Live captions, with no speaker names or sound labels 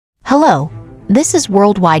Hello, this is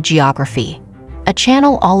Worldwide Geography, a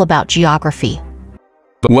channel all about geography.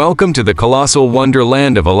 Welcome to the colossal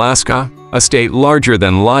wonderland of Alaska, a state larger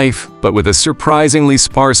than life, but with a surprisingly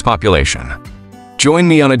sparse population. Join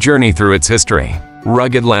me on a journey through its history,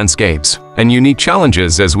 rugged landscapes, and unique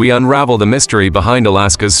challenges as we unravel the mystery behind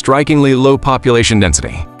Alaska's strikingly low population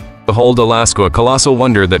density. Behold Alaska, a colossal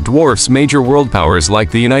wonder that dwarfs major world powers like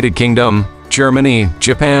the United Kingdom, Germany,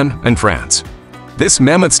 Japan, and France. This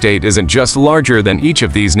mammoth state isn't just larger than each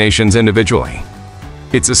of these nations individually.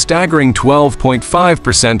 It's a staggering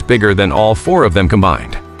 12.5% bigger than all four of them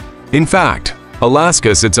combined. In fact,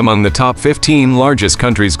 Alaska sits among the top 15 largest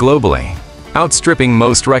countries globally, outstripping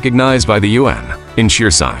most recognized by the UN in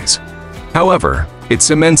sheer size. However,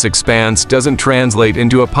 its immense expanse doesn't translate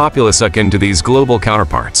into a populace akin to these global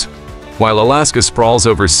counterparts. While Alaska sprawls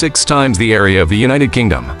over 6 times the area of the United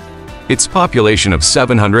Kingdom, its population of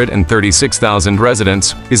 736,000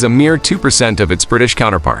 residents is a mere 2% of its British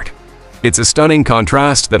counterpart. It's a stunning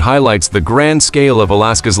contrast that highlights the grand scale of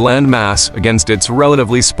Alaska's land mass against its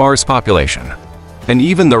relatively sparse population. And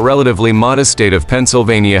even the relatively modest state of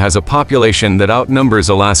Pennsylvania has a population that outnumbers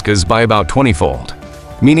Alaska's by about 20-fold,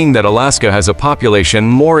 meaning that Alaska has a population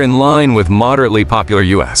more in line with moderately popular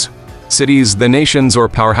U.S. cities, the nation's or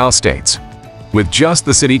powerhouse states, with just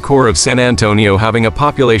the city core of San Antonio having a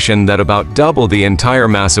population that about double the entire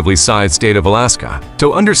massively sized state of Alaska.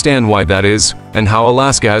 To understand why that is, and how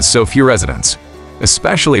Alaska has so few residents,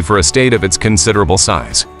 especially for a state of its considerable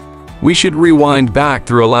size, we should rewind back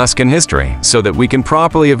through Alaskan history so that we can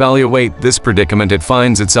properly evaluate this predicament it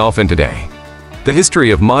finds itself in today. The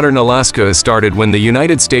history of modern Alaska started when the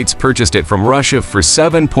United States purchased it from Russia for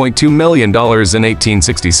 $7.2 million in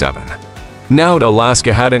 1867. Now,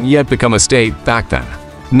 Alaska hadn't yet become a state back then.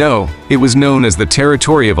 No, it was known as the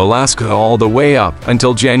Territory of Alaska all the way up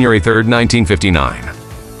until January 3, 1959.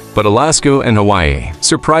 But Alaska and Hawaii,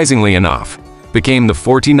 surprisingly enough, became the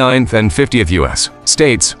 49th and 50th U.S.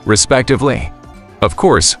 states, respectively. Of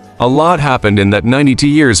course, a lot happened in that 92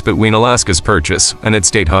 years between Alaska's purchase and its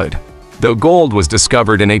statehood, though gold was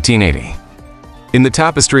discovered in 1880. In the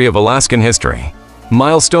tapestry of Alaskan history,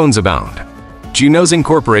 milestones abound. Juneau's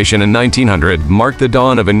incorporation in 1900 marked the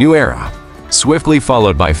dawn of a new era, swiftly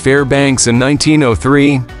followed by Fairbanks in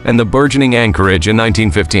 1903 and the burgeoning Anchorage in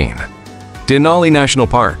 1915. Denali National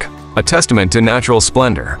Park, a testament to natural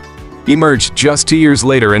splendor, emerged just 2 years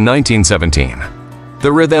later in 1917.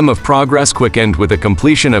 The rhythm of progress quickened with the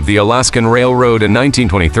completion of the Alaskan Railroad in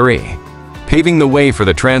 1923, paving the way for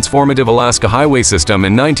the transformative Alaska Highway System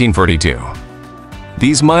in 1942.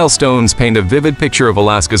 These milestones paint a vivid picture of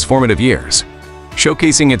Alaska's formative years,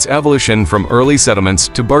 showcasing its evolution from early settlements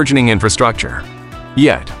to burgeoning infrastructure.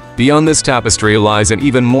 Yet, beyond this tapestry lies an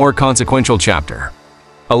even more consequential chapter: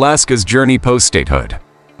 Alaska's journey post-statehood.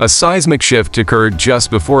 A seismic shift occurred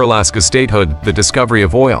just before Alaska's statehood, the discovery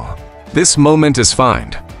of oil. This momentous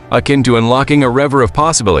find, akin to unlocking a river of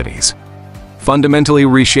possibilities, fundamentally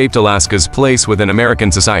reshaped Alaska's place within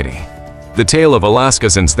American society. The tale of Alaska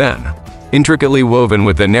since then, intricately woven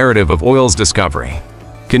with the narrative of oil's discovery,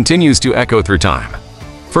 continues to echo through time.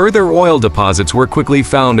 Further oil deposits were quickly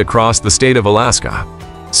found across the state of Alaska,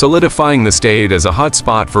 solidifying the state as a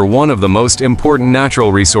hotspot for one of the most important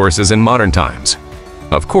natural resources in modern times.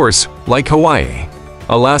 Of course, like Hawaii,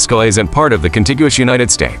 Alaska isn't part of the contiguous United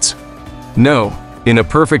States. No, in a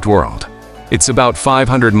perfect world, it's about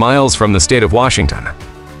 500 miles from the state of Washington.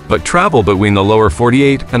 But travel between the lower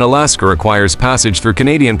 48 and Alaska requires passage through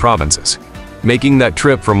Canadian provinces, making that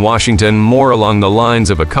trip from Washington more along the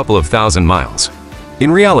lines of a couple of thousand miles.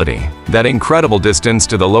 In reality, that incredible distance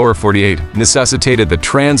to the lower 48 necessitated the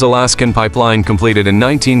Trans-Alaskan Pipeline completed in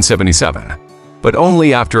 1977, but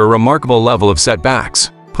only after a remarkable level of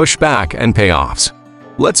setbacks, pushback, and payoffs.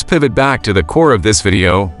 Let's pivot back to the core of this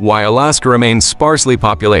video: why Alaska remains sparsely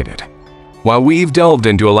populated. While we've delved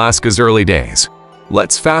into Alaska's early days,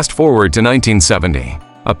 let's fast forward to 1970,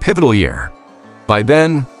 a pivotal year. By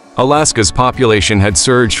then, Alaska's population had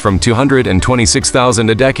surged from 226,000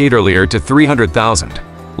 a decade earlier to 300,000,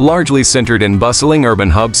 largely centered in bustling urban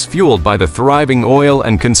hubs fueled by the thriving oil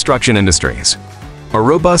and construction industries. A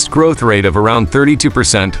robust growth rate of around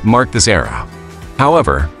 32% marked this era.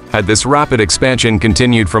 However, had this rapid expansion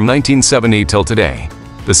continued from 1970 till today,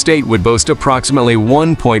 the state would boast approximately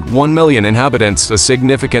 1.1 million inhabitants, a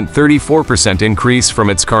significant 34% increase from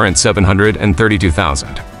its current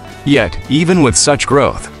 732,000. Yet, even with such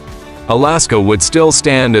growth, Alaska would still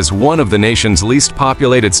stand as one of the nation's least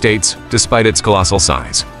populated states, despite its colossal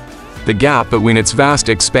size. The gap between its vast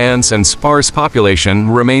expanse and sparse population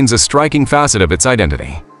remains a striking facet of its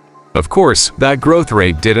identity. Of course, that growth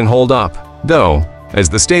rate didn't hold up, though, as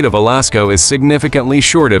the state of Alaska is significantly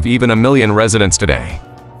short of even 1 million residents today.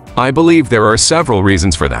 I believe there are several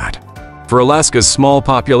reasons for that. For Alaska's small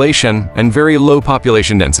population and very low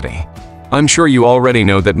population density. I'm sure you already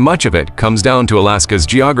know that much of it comes down to Alaska's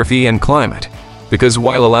geography and climate. Because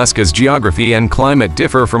while Alaska's geography and climate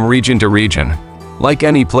differ from region to region, like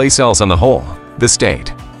any place else on the whole, the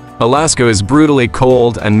state, Alaska is brutally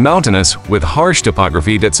cold and mountainous with harsh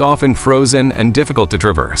topography that's often frozen and difficult to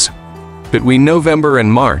traverse. Between November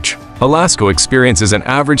and March, Alaska experiences an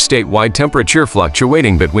average statewide temperature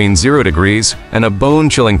fluctuating between 0 degrees and a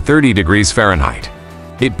bone-chilling 30 degrees Fahrenheit.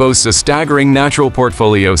 It boasts a staggering natural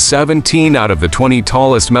portfolio, 17 out of the 20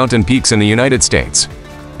 tallest mountain peaks in the United States,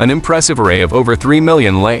 an impressive array of over 3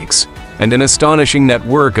 million lakes, and an astonishing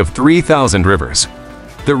network of 3,000 rivers.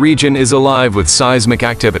 The region is alive with seismic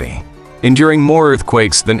activity, enduring more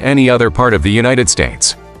earthquakes than any other part of the United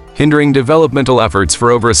States, hindering developmental efforts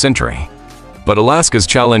for over a century. But Alaska's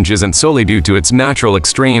challenge isn't solely due to its natural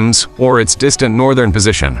extremes or its distant northern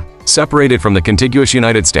position, separated from the contiguous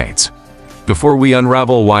United States. Before we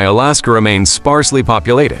unravel why Alaska remains sparsely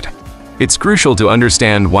populated, it's crucial to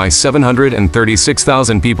understand why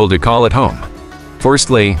 736,000 people do call it home.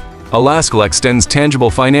 Firstly, Alaska extends tangible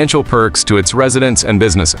financial perks to its residents and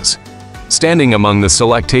businesses, standing among the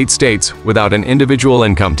select 8 states without an individual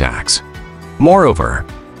income tax. Moreover,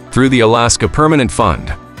 through the Alaska Permanent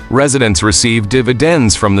Fund, residents receive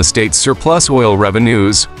dividends from the state's surplus oil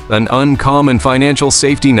revenues, an uncommon financial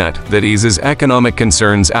safety net that eases economic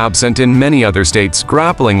concerns absent in many other states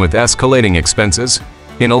grappling with escalating expenses.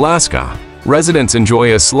 In Alaska, residents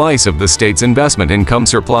enjoy a slice of the state's investment income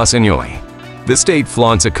surplus annually. The state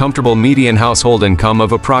flaunts a comfortable median household income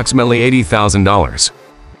of approximately $80,000,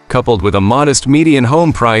 coupled with a modest median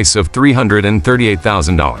home price of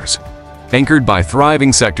 $338,000. Anchored by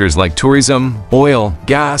thriving sectors like tourism, oil,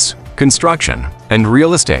 gas, construction, and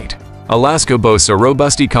real estate, Alaska boasts a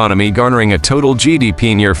robust economy garnering a total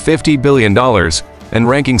GDP near $50 billion and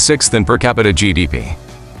ranking 6th in per capita GDP,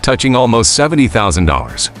 touching almost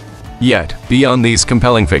 $70,000. Yet, beyond these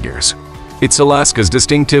compelling figures, it's Alaska's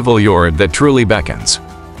distinctive allure that truly beckons.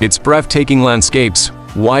 Its breathtaking landscapes,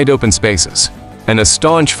 wide open spaces, and a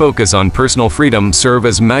staunch focus on personal freedom serve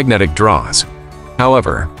as magnetic draws.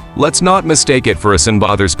 However, let's not mistake it for a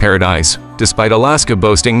sunbather's paradise, despite Alaska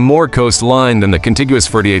boasting more coastline than the contiguous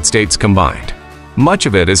 48 states combined. Much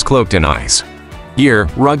of it is cloaked in ice. Here,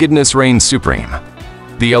 ruggedness reigns supreme.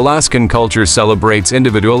 The Alaskan culture celebrates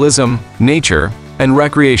individualism, nature, and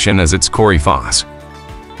recreation as its core ethos.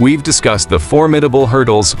 We've discussed the formidable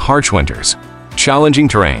hurdles, harsh winters, challenging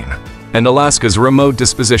terrain, and Alaska's remote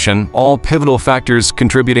disposition, all pivotal factors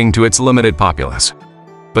contributing to its limited populace.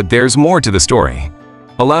 But there's more to the story.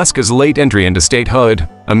 Alaska's late entry into statehood,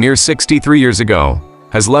 a mere 63 years ago,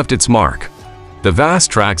 has left its mark. The vast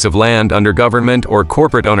tracts of land under government or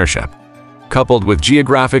corporate ownership, coupled with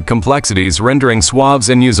geographic complexities rendering swaths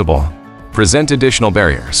unusable, present additional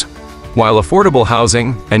barriers. While affordable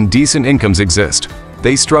housing and decent incomes exist,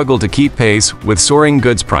 they struggle to keep pace with soaring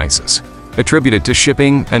goods prices, attributed to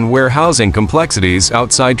shipping and warehousing complexities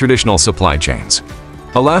outside traditional supply chains.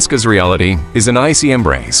 Alaska's reality is an icy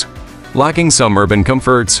embrace, lacking some urban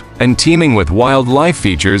comforts and teeming with wildlife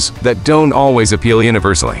features that don't always appeal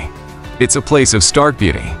universally. It's a place of stark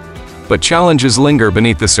beauty, but challenges linger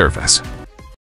beneath the surface.